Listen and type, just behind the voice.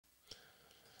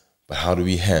But how do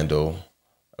we handle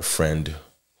a friend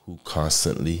who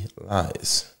constantly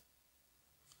lies?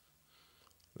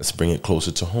 Let's bring it closer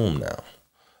to home now.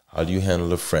 How do you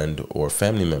handle a friend or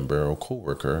family member or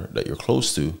coworker that you're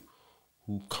close to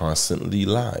who constantly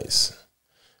lies,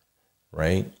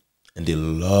 right? And they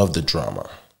love the drama.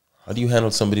 How do you handle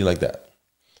somebody like that,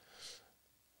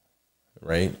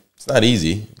 right? It's not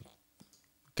easy,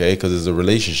 okay, because there's a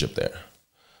relationship there.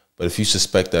 But if you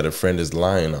suspect that a friend is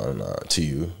lying on to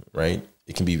you, right,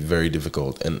 it can be very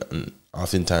difficult, and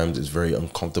oftentimes it's very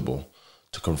uncomfortable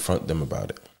to confront them about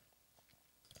it.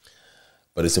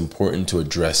 But it's important to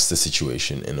address the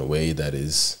situation in a way that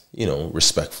is,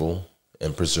 respectful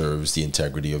and preserves the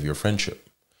integrity of your friendship.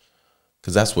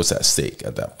 Because that's what's at stake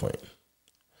at that point,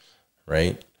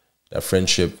 right? That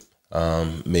friendship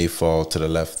may fall to the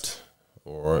left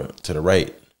or to the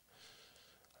right.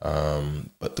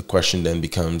 But the question then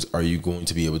becomes, are you going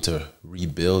to be able to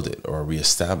rebuild it or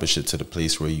reestablish it to the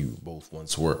place where you both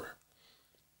once were?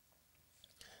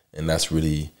 And that's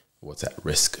really what's at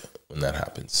risk when that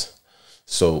happens.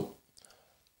 So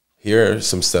here are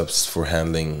some steps for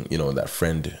handling, that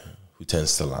friend who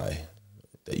tends to lie,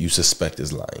 that you suspect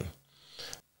is lying.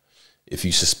 If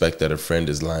you suspect that a friend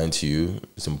is lying to you,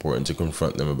 it's important to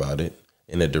confront them about it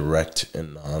in a direct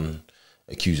and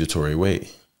non-accusatory way,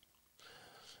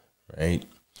 right?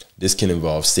 This can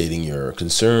involve stating your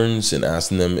concerns and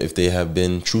asking them if they have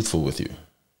been truthful with you.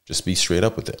 Just be straight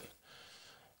up with it.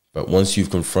 But once you've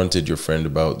confronted your friend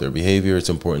about their behavior, it's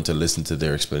important to listen to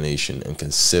their explanation and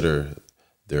consider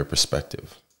their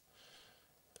perspective.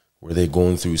 Were they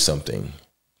going through something?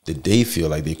 Did they feel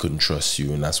like they couldn't trust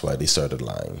you and that's why they started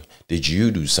lying? Did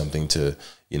you do something to,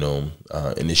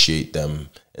 initiate them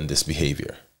in this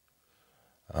behavior?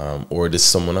 Or did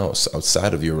someone else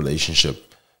outside of your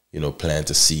relationship, plant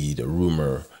a seed, a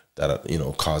rumor that,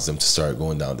 caused them to start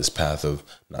going down this path of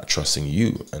not trusting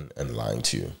you and lying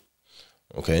to you?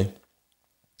 Okay.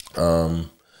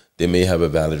 They may have a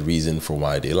valid reason for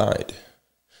why they lied,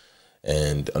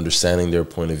 and understanding their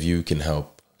point of view can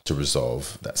help to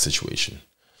resolve that situation.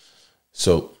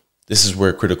 So this is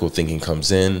where critical thinking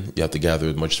comes in. You have to gather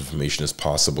as much information as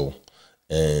possible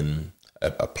and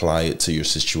apply it to your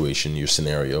situation, your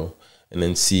scenario, and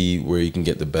then see where you can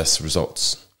get the best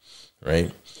results,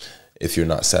 right? If you're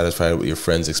not satisfied with your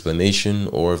friend's explanation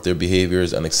or if their behavior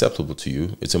is unacceptable to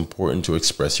you, it's important to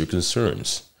express your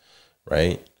concerns,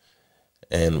 right?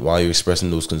 And while you're expressing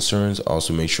those concerns,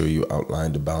 also make sure you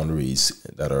outline the boundaries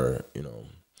that are,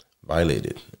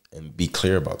 violated and be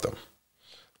clear about them,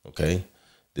 okay?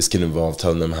 This can involve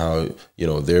telling them how,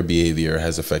 their behavior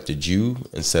has affected you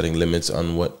and setting limits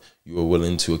on what you are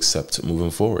willing to accept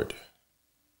moving forward.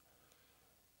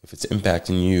 If it's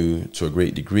impacting you to a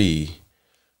great degree,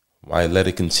 why let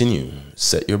it continue?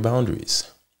 Set your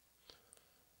boundaries,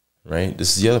 right?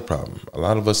 This is the other problem. A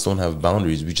lot of us don't have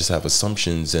boundaries. We just have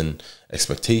assumptions and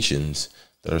expectations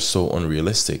that are so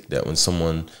unrealistic that when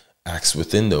someone acts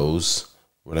within those,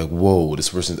 we're like, whoa, this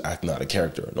person's acting out of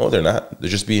character. No, they're not. They're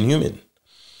just being human.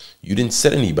 You didn't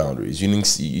set any boundaries.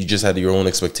 You just had your own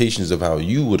expectations of how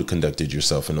you would have conducted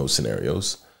yourself in those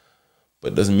scenarios.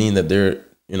 But it doesn't mean that they're,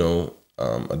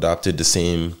 adopted the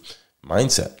same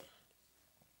mindset.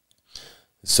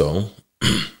 So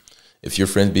if your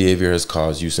friend's behavior has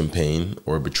caused you some pain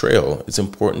or betrayal, it's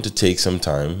important to take some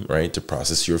time, right, to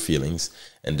process your feelings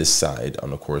and decide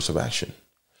on a course of action.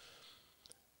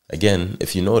 Again,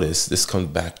 if you notice, this comes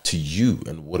back to you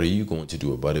and what are you going to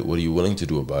do about it? What are you willing to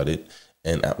do about it?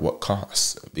 And at what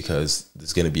cost? Because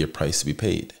there's going to be a price to be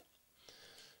paid.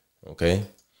 Okay.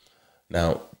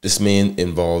 Now, this may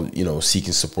involve,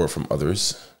 seeking support from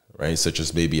others, right? Such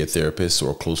as maybe a therapist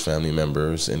or close family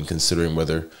members, and considering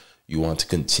whether you want to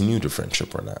continue the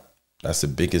friendship or not. That's the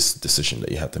biggest decision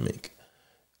that you have to make.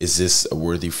 Is this a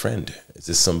worthy friend? Is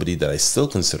this somebody that I still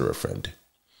consider a friend?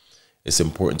 It's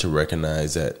important to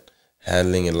recognize that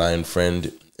handling a lying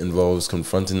friend involves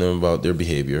confronting them about their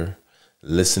behavior,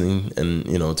 listening and,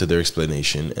 to their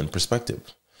explanation and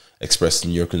perspective.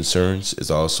 Expressing your concerns is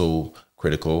also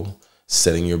critical,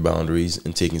 setting your boundaries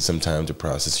and taking some time to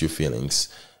process your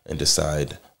feelings and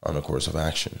decide on a course of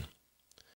action.